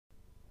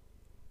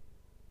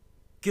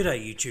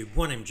G'day YouTube,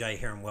 1MJ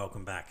here and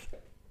welcome back.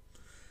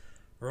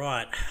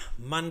 Right,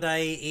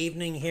 Monday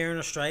evening here in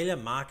Australia,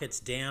 market's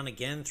down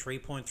again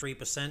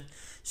 3.3%,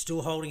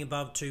 still holding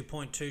above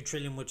 2.2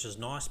 trillion, which is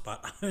nice,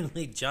 but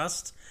only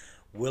just.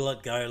 Will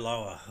it go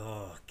lower?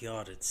 Oh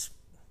God, it's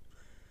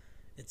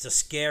a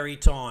scary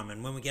time,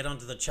 and when we get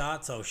onto the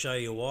charts I'll show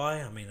you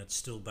why. I mean, it's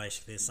still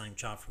basically the same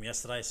chart from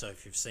yesterday, so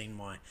if you've seen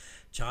my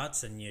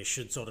charts then you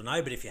should sort of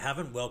know, but if you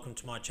haven't, welcome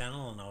to my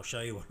channel and I'll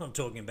show you what I'm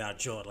talking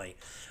about shortly.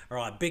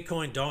 Alright,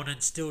 Bitcoin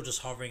dominant, still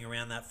just hovering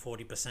around that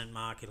 40%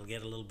 mark. It'll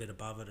get a little bit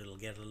above it, it'll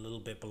get a little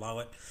bit below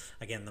it.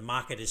 Again, the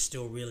market is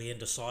still really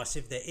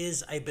indecisive. There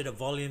is a bit of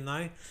volume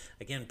though.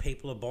 Again,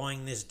 people are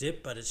buying this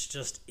dip, but it's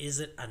just,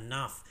 is it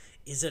enough?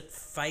 Is it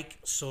fake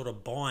sort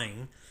of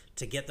buying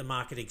to get the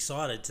market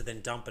excited to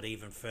then dump it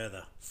even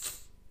further?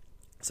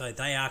 So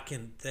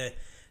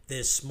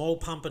there's small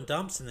pump and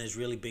dumps and there's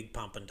really big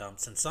pump and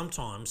dumps, and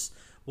sometimes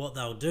what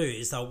they'll do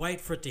is they'll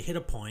wait for it to hit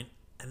a point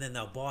and then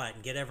they'll buy it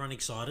and get everyone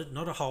excited.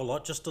 Not a whole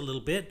lot, just a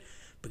little bit,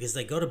 because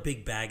they got a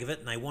big bag of it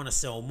and they want to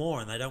sell more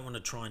and they don't want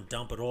to try and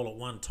dump it all at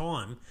one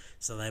time.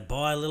 So they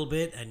buy a little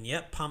bit and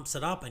yep, pumps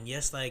it up, and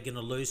yes, they're going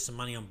to lose some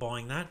money on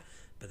buying that,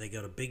 but they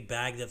got a big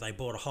bag that they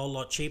bought a whole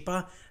lot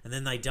cheaper, and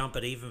then they dump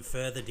it even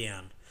further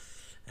down.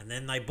 And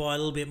then they buy a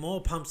little bit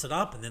more, pumps it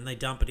up, and then they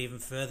dump it even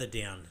further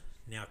down.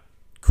 Now,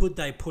 could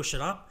they push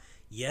it up?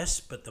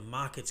 Yes, but the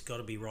market's got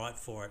to be right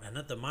for it. And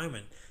at the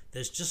moment,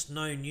 there's just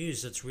no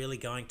news that's really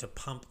going to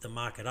pump the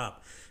market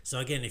up. So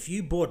again, if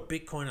you bought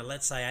Bitcoin at,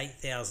 let's say,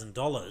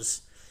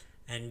 $8,000,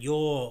 and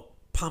you're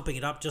pumping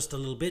it up just a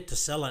little bit to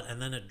sell it,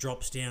 and then it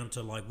drops down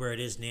to like where it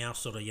is now,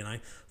 sort of,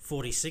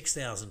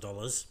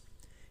 $46,000,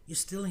 you're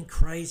still in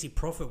crazy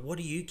profit. What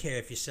do you care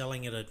if you're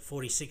selling it at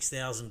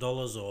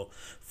 $46,000 or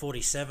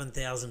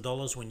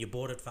 $47,000 when you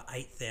bought it for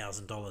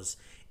 $8,000?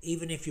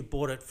 Even if you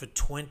bought it for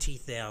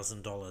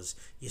 $20,000,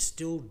 you're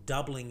still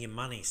doubling your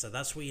money. So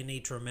that's what you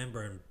need to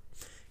remember. And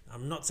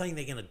I'm not saying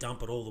they're going to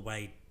dump it all the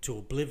way to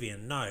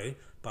oblivion, no,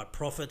 but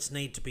profits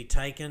need to be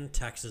taken,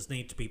 taxes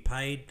need to be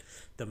paid.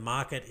 The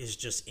market is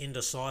just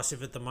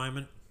indecisive at the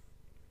moment.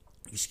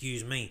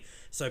 Excuse me.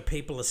 So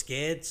people are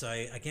scared. So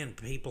again,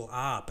 people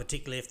are,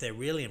 particularly if they're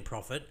really in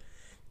profit,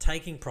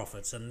 taking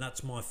profits, and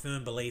that's my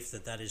firm belief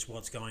that that is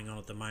what's going on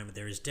at the moment.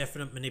 There is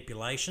definite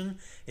manipulation.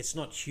 It's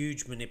not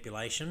huge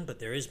manipulation, but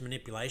there is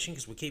manipulation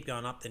because we keep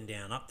going up then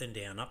down, up then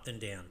down, up then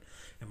down,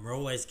 and we're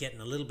always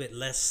getting a little bit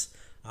less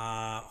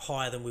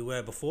higher than we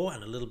were before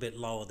and a little bit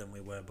lower than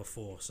we were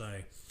before.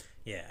 So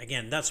yeah,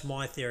 again, that's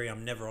my theory.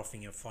 I'm never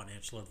offering you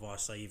financial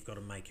advice, so you've got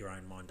to make your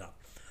own mind up.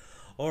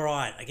 All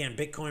right, again,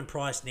 Bitcoin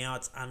price now,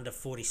 it's under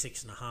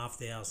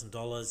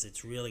 $46,500.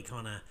 It's really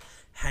kind of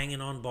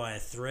hanging on by a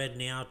thread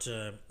now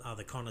to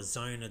the kind of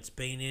zone it's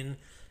been in.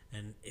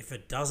 And if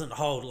it doesn't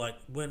hold, like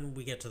when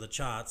we get to the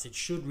charts, it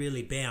should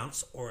really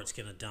bounce or it's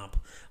going to dump.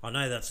 I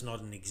know that's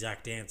not an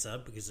exact answer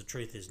because the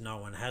truth is no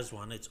one has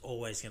one. It's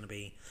always going to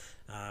be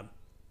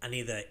an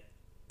either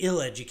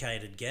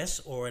ill-educated guess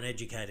or an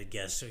educated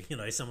guess. So,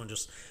 someone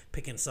just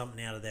picking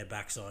something out of their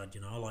backside.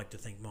 I like to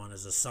think mine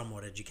is a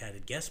somewhat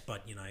educated guess,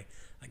 but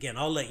again,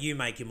 I'll let you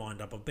make your mind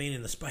up. I've been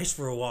in the space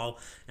for a while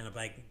and I've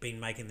been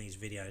making these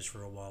videos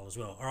for a while as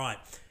well. All right,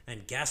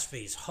 and gas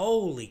fees,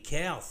 holy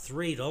cow,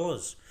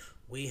 $3.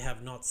 We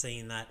have not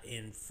seen that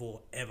in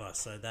forever,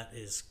 so that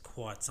is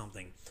quite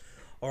something.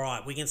 All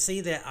right, we can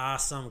see there are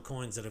some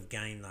coins that have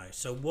gained though.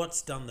 So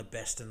what's done the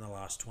best in the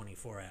last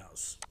 24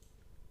 hours?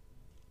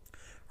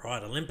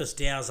 Right, Olympus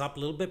Dow's up a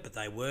little bit, but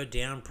they were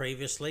down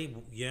previously.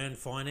 Yearn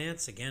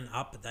Finance, again,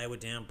 up, but they were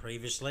down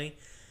previously.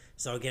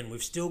 So again,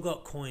 we've still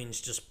got coins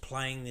just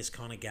playing this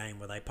kind of game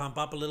where they pump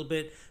up a little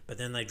bit, but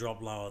then they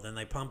drop lower. Then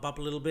they pump up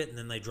a little bit, and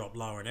then they drop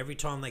lower. And every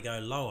time they go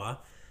lower,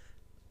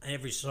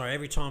 every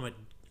time it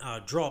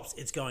drops,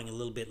 it's going a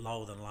little bit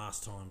lower than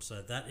last time.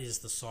 So that is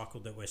the cycle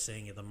that we're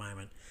seeing at the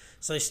moment.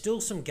 So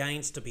still some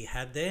gains to be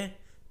had there,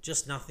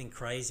 just nothing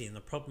crazy. And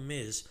the problem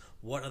is,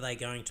 what are they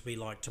going to be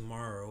like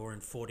tomorrow or in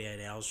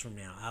 48 hours from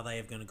now? Are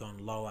they going to go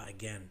lower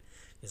again?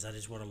 Because that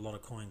is what a lot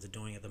of coins are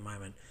doing at the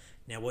moment.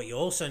 Now, what you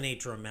also need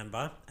to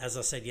remember, as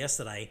I said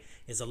yesterday,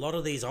 is a lot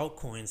of these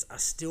altcoins are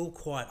still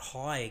quite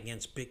high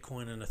against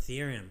Bitcoin and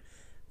Ethereum.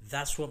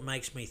 That's what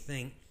makes me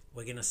think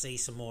we're going to see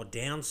some more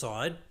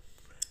downside.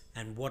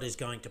 And what is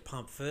going to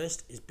pump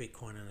first is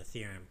Bitcoin and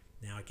Ethereum.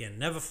 Now, again,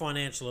 never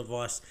financial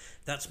advice.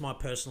 That's my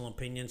personal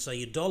opinion. So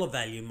your dollar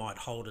value might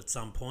hold at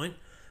some point,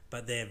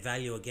 but their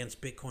value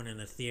against Bitcoin and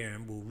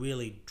Ethereum will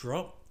really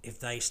drop if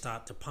they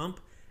start to pump,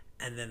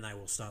 and then they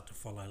will start to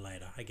follow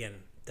later. Again,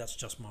 that's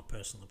just my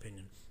personal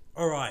opinion.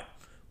 All right,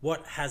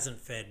 what hasn't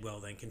fared well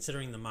then,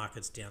 considering the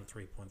market's down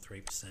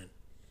 3.3%?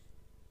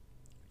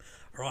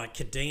 All right,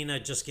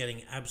 Cadena just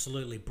getting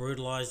absolutely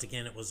brutalized.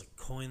 Again, it was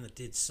a coin that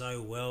did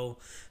so well.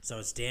 So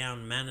it's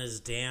down, Mana's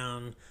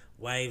down,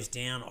 Waves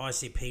down,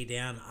 ICP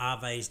down,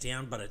 Aave's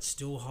down, but it's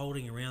still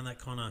holding around that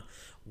kind of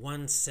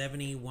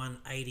 170,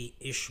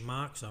 180-ish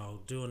mark. So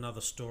I'll do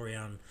another story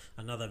on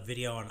another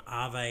video on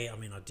Aave. I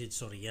mean, I did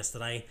sort of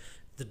yesterday.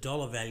 The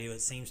dollar value,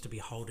 it seems to be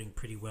holding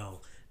pretty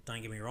well.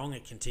 Don't get me wrong,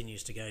 it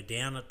continues to go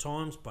down at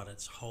times, but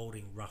it's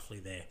holding roughly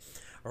there.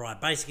 All right,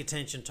 basic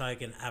attention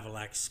token,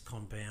 AVAX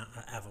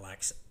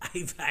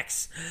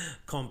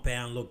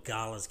compound. Look,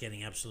 Gala's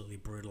getting absolutely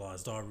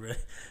brutalized.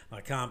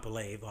 I can't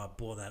believe I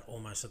bought that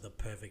almost at the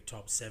perfect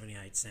top,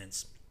 78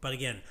 cents. But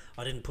again,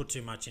 I didn't put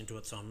too much into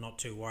it, so I'm not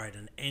too worried.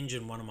 And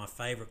Engine, one of my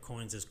favorite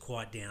coins, is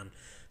quite down.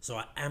 So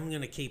I am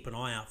going to keep an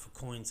eye out for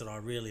coins that I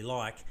really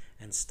like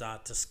and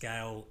start to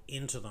scale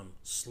into them.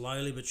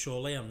 Slowly but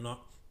surely. I'm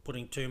not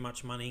putting too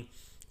much money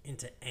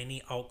into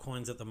any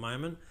altcoins at the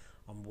moment.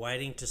 I'm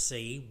waiting to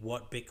see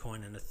what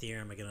Bitcoin and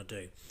Ethereum are going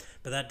to do.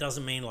 But that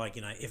doesn't mean, like,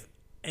 if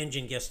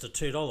Engine gets to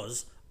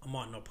 $2, I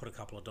might not put a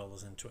couple of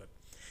dollars into it.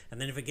 And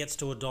then if it gets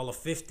to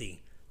 $1.50,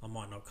 I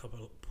might not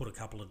put a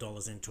couple of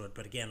dollars into it.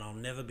 But again, I'll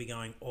never be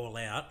going all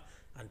out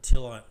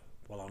until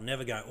I'll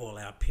never go all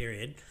out,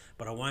 period.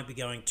 But I won't be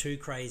going too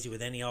crazy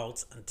with any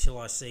alts until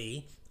I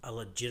see a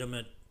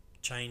legitimate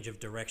change of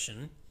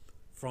direction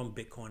from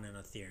Bitcoin and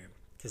Ethereum,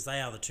 because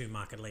they are the two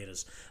market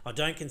leaders. I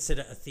don't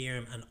consider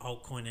Ethereum an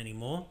altcoin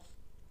anymore,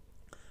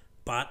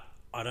 but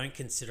I don't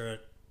consider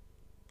it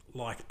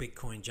like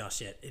Bitcoin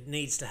just yet. It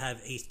needs to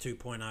have ETH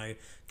 2.0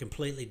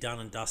 completely done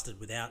and dusted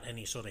without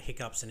any sort of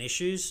hiccups and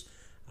issues.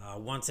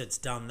 Once it's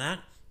done that,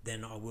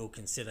 then I will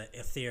consider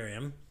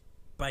Ethereum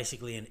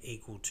basically an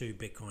equal to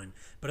Bitcoin.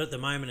 But at the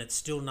moment, it's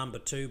still number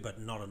 2, but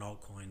not an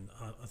altcoin.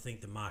 I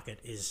think the market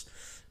is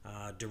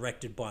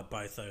directed by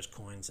both those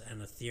coins,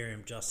 and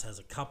Ethereum just has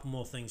a couple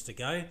more things to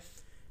go.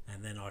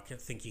 And then I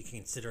think you can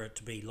consider it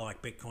to be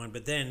like Bitcoin.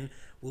 But then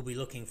we'll be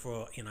looking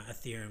for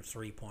Ethereum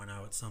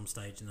 3.0 at some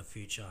stage in the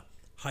future,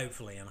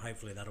 hopefully. And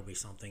hopefully that'll be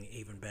something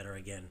even better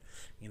again.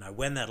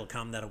 When that'll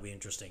come, that'll be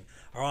interesting.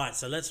 All right,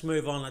 so let's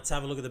move on. Let's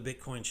have a look at the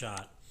Bitcoin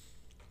chart.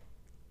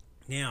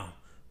 Now,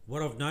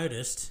 what I've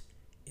noticed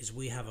is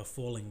we have a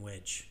falling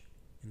wedge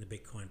in the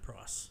Bitcoin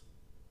price.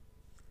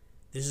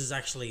 This is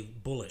actually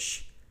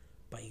bullish,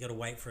 but you got to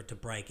wait for it to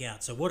break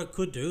out. So what it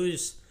could do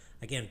is,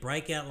 again,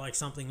 break out like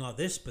something like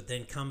this, but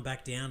then come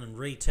back down and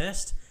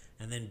retest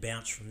and then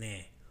bounce from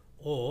there.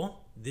 Or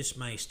this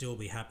may still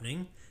be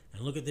happening.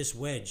 And look at this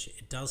wedge.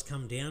 It does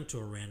come down to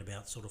around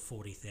about sort of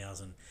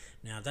 40,000.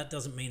 Now, that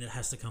doesn't mean it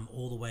has to come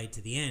all the way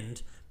to the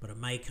end, but it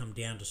may come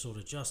down to sort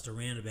of just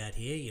around about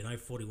here,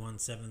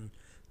 41.7,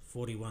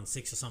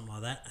 41.6 or something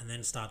like that, and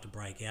then start to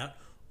break out.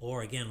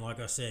 Or again, like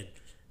I said,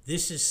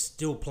 this is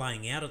still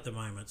playing out at the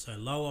moment. So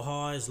lower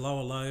highs,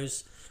 lower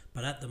lows.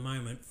 But at the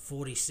moment,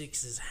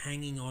 46 is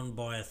hanging on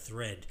by a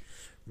thread.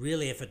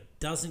 Really, if it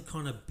doesn't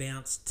kind of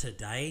bounce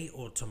today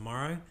or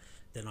tomorrow,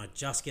 then I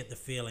just get the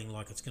feeling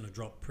like it's going to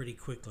drop pretty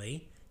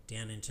quickly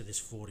down into this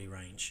 40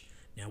 range.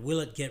 Now,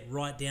 will it get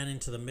right down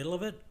into the middle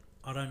of it?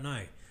 I don't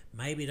know.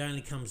 Maybe it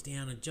only comes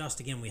down and just,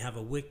 again, we have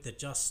a wick that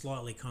just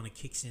slightly kind of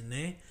kicks in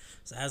there.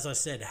 So as I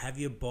said, have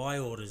your buy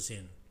orders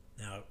in.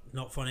 Now,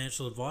 not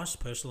financial advice,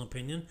 personal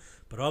opinion,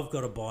 but I've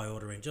got a buy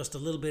order in just a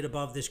little bit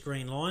above this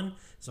green line,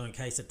 so in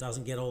case it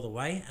doesn't get all the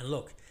way. And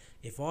look,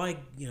 if I,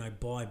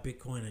 buy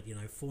Bitcoin at,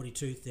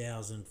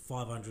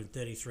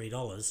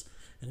 $42,533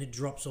 and it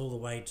drops all the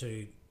way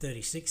to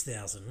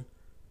 36,000,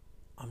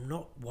 I'm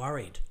not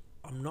worried.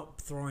 I'm not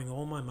throwing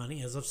all my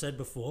money. As I've said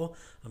before,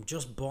 I'm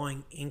just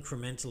buying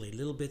incrementally,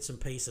 little bits and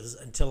pieces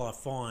until I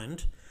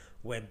find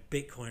where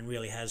Bitcoin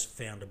really has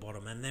found a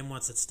bottom. And then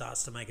once it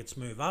starts to make its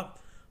move up,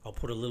 I'll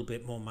put a little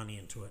bit more money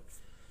into it.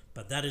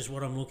 But that is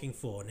what I'm looking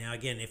for. Now,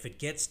 again, if it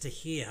gets to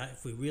here,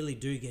 if we really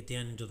do get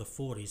down into the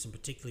 40s, and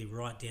particularly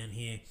right down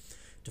here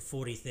to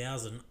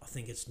 40,000, I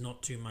think it's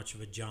not too much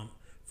of a jump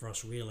for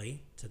us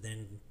really to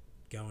then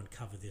go and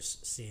cover this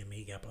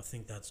CME gap. I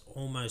think that's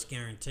almost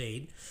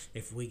guaranteed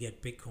if we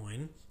get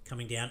Bitcoin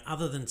coming down,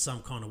 other than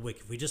some kind of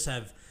wick. If we just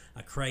have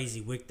a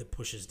crazy wick that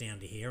pushes down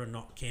to here and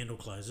not candle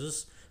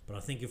closes, but I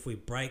think if we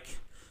break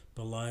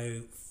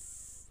below,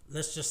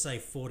 let's just say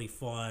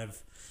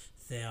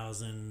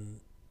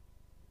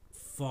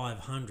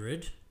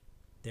 45,500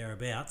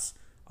 thereabouts,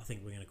 I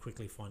think we're going to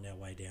quickly find our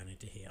way down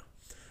into here.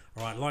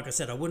 All right, like I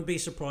said, I wouldn't be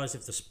surprised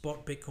if the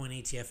spot Bitcoin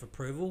ETF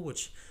approval,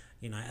 which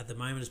at the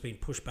moment has been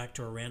pushed back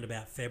to around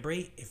about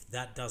February, if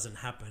that doesn't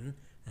happen,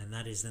 and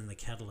that is then the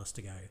catalyst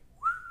to go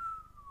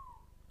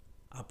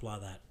up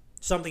like that.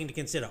 Something to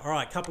consider. All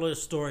right, a couple of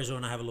stories I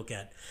want to have a look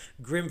at.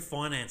 Grim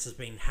Finance has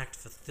been hacked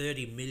for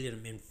 30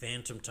 million in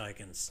phantom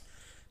tokens.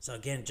 So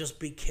again, just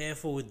be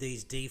careful with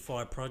these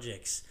DeFi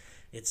projects.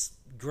 It's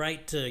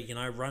great to,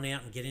 run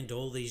out and get into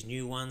all these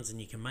new ones and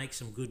you can make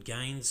some good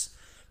gains.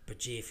 But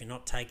gee, if you're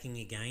not taking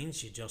your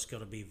gains, you just got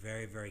to be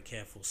very, very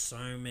careful.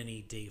 So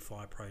many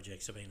DeFi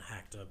projects have been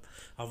hacked.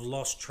 I've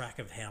lost track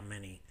of how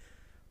many.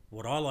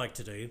 What I like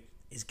to do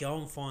is go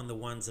and find the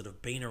ones that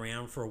have been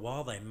around for a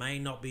while. They may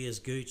not be as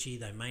Gucci.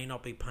 They may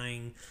not be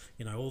paying,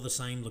 all the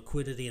same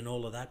liquidity and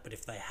all of that. But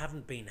if they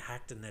haven't been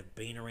hacked and they've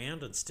been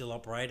around and still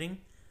operating,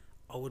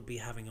 I would be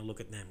having a look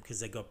at them because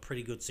they've got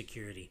pretty good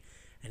security.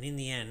 And in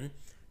the end,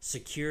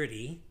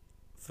 security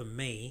for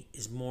me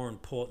is more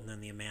important than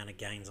the amount of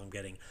gains I'm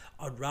getting.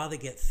 I'd rather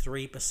get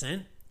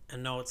 3%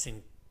 and know it's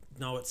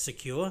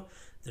secure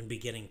than be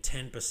getting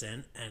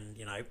 10%, and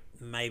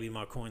maybe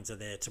my coins are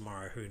there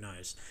tomorrow. Who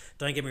knows?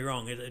 Don't get me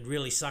wrong, it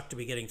really sucked to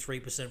be getting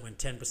 3% when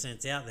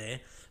 10%'s out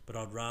there, but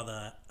I'd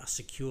rather a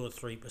secure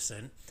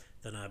 3%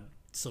 than a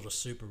sort of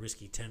super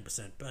risky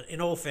 10%. But in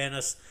all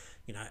fairness,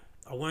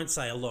 I won't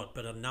say a lot,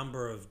 but a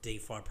number of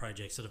DeFi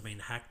projects that have been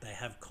hacked, they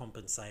have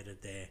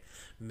compensated their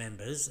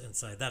members, and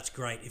so that's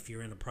great if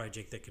you're in a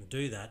project that can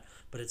do that,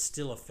 but it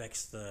still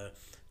affects the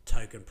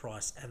token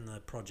price and the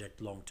project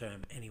long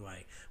term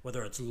anyway.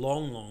 Whether it's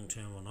long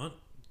term or not,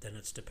 then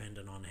it's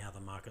dependent on how the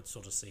market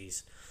sort of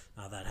sees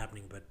that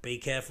happening. But be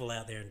careful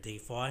out there in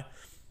DeFi. I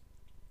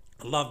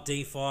love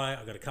DeFi.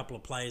 I've got a couple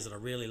of players that I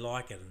really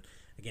like, and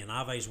again,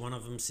 Aave's one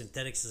of them.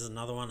 Synthetics is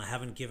another one. I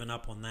haven't given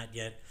up on that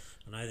yet.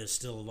 I know there's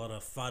still a lot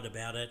of FUD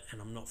about it, and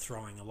I'm not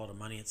throwing a lot of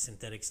money at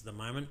Synthetics at the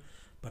moment,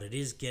 but it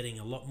is getting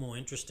a lot more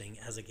interesting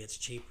as it gets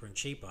cheaper and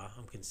cheaper.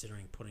 I'm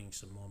considering putting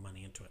some more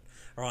money into it.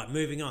 All right,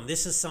 moving on.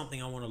 This is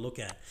something I want to look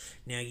at.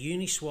 Now,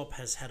 Uniswap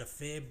has had a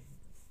fair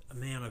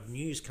amount of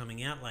news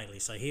coming out lately,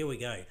 so here we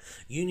go.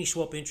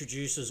 Uniswap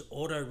introduces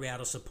auto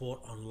router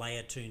support on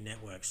layer 2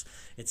 networks.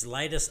 Its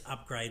latest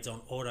upgrades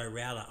on auto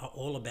router are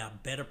all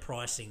about better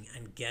pricing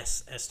and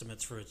gas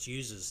estimates for its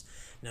users.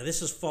 Now,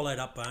 this was followed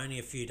up by only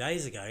a few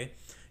days ago.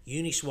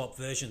 Uniswap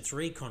version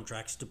 3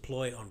 contracts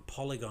deploy on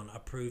Polygon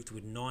approved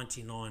with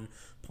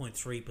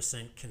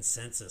 99.3%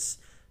 consensus.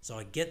 So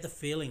I get the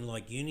feeling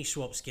like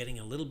Uniswap's getting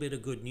a little bit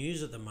of good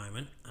news at the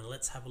moment, and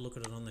let's have a look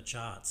at it on the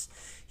charts.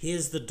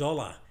 Here's the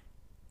dollar.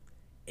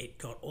 It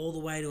got all the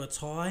way to its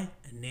high,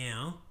 and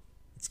now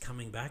it's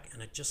coming back,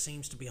 and it just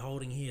seems to be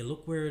holding here.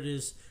 Look where it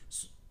is,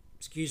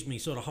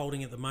 sort of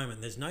holding at the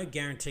moment. There's no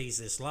guarantees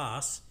this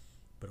lasts,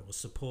 but it was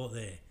support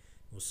there.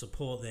 It was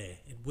support there.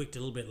 It wicked a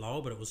little bit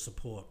lower, but it was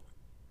support.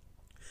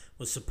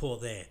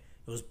 There. It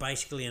was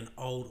basically an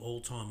old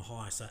all-time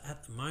high. So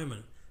at the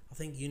moment, I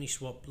think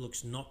Uniswap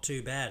looks not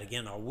too bad.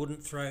 Again, I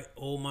wouldn't throw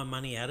all my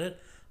money at it.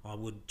 I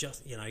would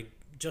just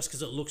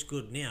because it looks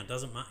good now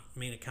doesn't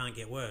mean it can't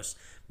get worse.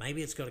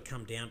 Maybe it's got to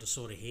come down to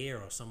sort of here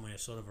or somewhere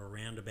sort of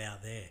around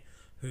about there.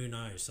 Who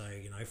knows? So,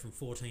 from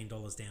 $14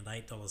 down to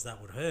 $8,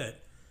 that would hurt.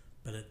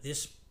 But at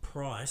this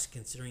price,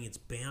 considering it's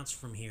bounced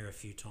from here a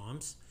few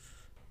times,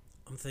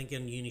 I'm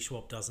thinking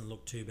Uniswap doesn't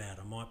look too bad.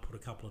 I might put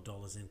a couple of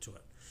dollars into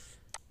it.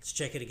 Let's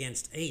check it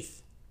against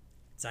ETH.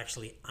 It's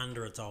actually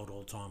under its old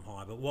all-time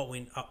high, but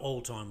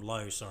all-time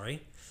low,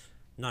 sorry.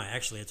 No,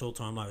 actually, it's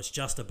all-time low. It's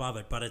just above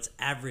it, but it's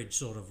average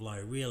sort of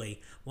low, really.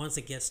 Once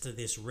it gets to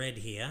this red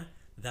here,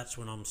 that's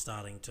when I'm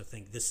starting to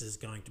think this is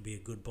going to be a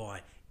good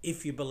buy.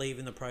 If you believe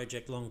in the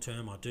project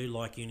long-term, I do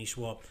like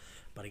Uniswap,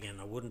 but again,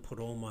 I wouldn't put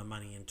all my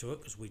money into it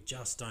because we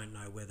just don't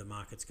know where the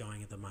market's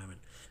going at the moment.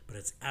 But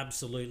it's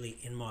absolutely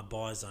in my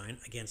buy zone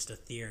against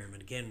Ethereum.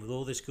 And again, with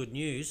all this good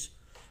news,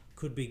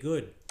 could be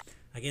good.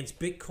 Against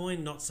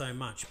Bitcoin, not so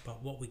much,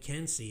 but what we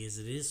can see is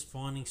it is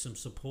finding some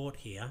support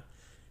here.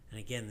 And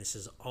again, this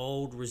is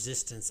old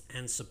resistance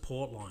and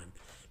support line,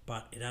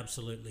 but it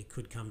absolutely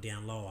could come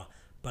down lower.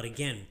 But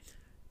again,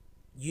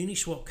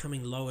 Uniswap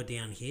coming lower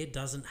down here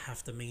doesn't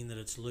have to mean that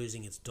it's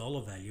losing its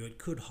dollar value. It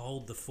could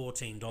hold the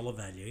 $14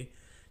 value,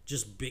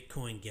 just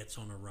Bitcoin gets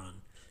on a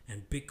run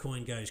and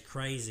Bitcoin goes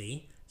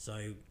crazy.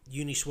 So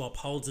Uniswap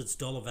holds its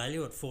dollar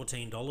value at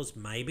 $14,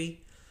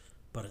 maybe,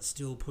 but it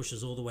still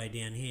pushes all the way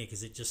down here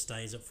because it just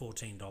stays at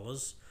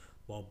 $14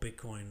 while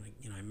Bitcoin,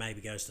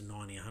 maybe goes to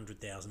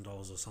 $90,000,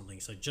 $100,000 or something.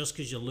 So just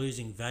because you're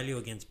losing value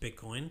against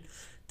Bitcoin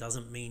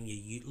doesn't mean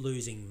you're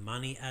losing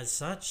money as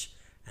such.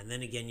 And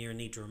then again, you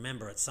need to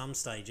remember at some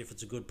stage, if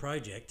it's a good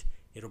project,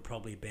 it'll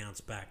probably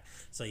bounce back.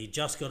 So you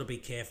just got to be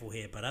careful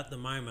here. But at the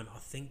moment, I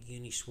think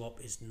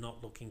Uniswap is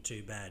not looking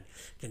too bad.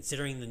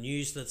 Considering the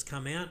news that's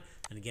come out,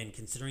 and again,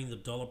 considering the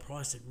dollar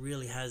price, it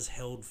really has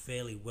held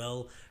fairly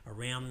well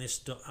around this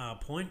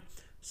point.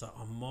 So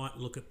I might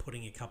look at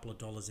putting a couple of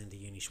dollars into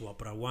Uniswap,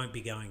 but I won't be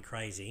going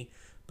crazy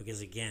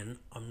because, again,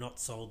 I'm not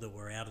sold that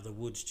we're out of the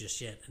woods just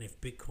yet. And if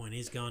Bitcoin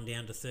is going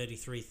down to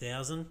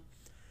 33,000,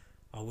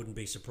 I wouldn't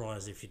be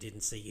surprised if you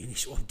didn't see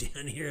Uniswap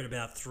down here at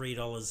about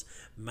 $3,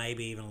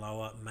 maybe even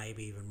lower,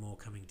 maybe even more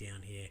coming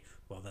down here.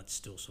 Well, that's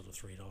still sort of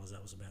 $3.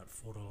 That was about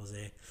 $4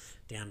 there,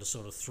 down to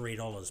sort of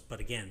 $3.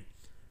 But again,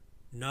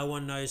 no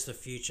one knows the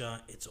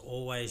future. It's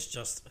always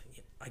just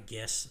a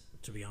guess,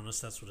 to be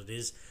honest. That's what it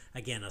is.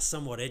 Again, a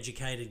somewhat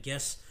educated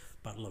guess,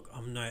 but look,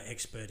 I'm no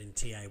expert in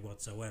TA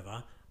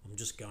whatsoever. I'm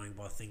just going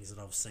by things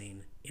that I've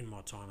seen in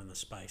my time in the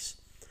space.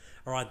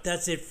 All right,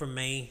 that's it from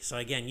me. So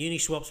again,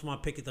 Uniswap's my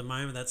pick at the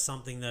moment. That's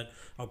something that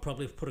I'll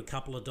probably put a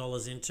couple of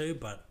dollars into,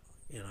 but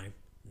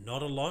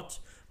not a lot.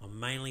 I'm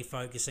mainly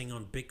focusing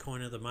on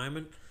Bitcoin at the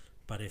moment.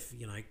 But if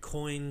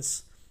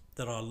coins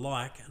that I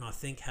like and I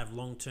think have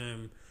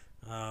long-term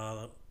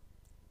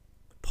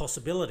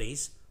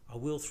possibilities, I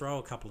will throw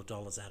a couple of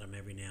dollars at them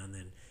every now and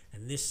then.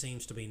 And this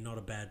seems to be not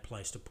a bad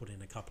place to put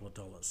in a couple of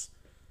dollars,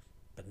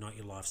 but not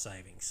your life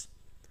savings.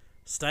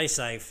 Stay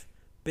safe.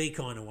 Be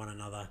kind to one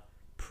another.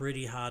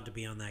 Pretty hard to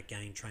be on that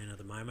gain train at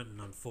the moment,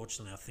 and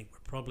unfortunately I think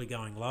we're probably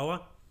going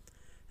lower,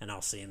 and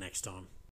I'll see you next time.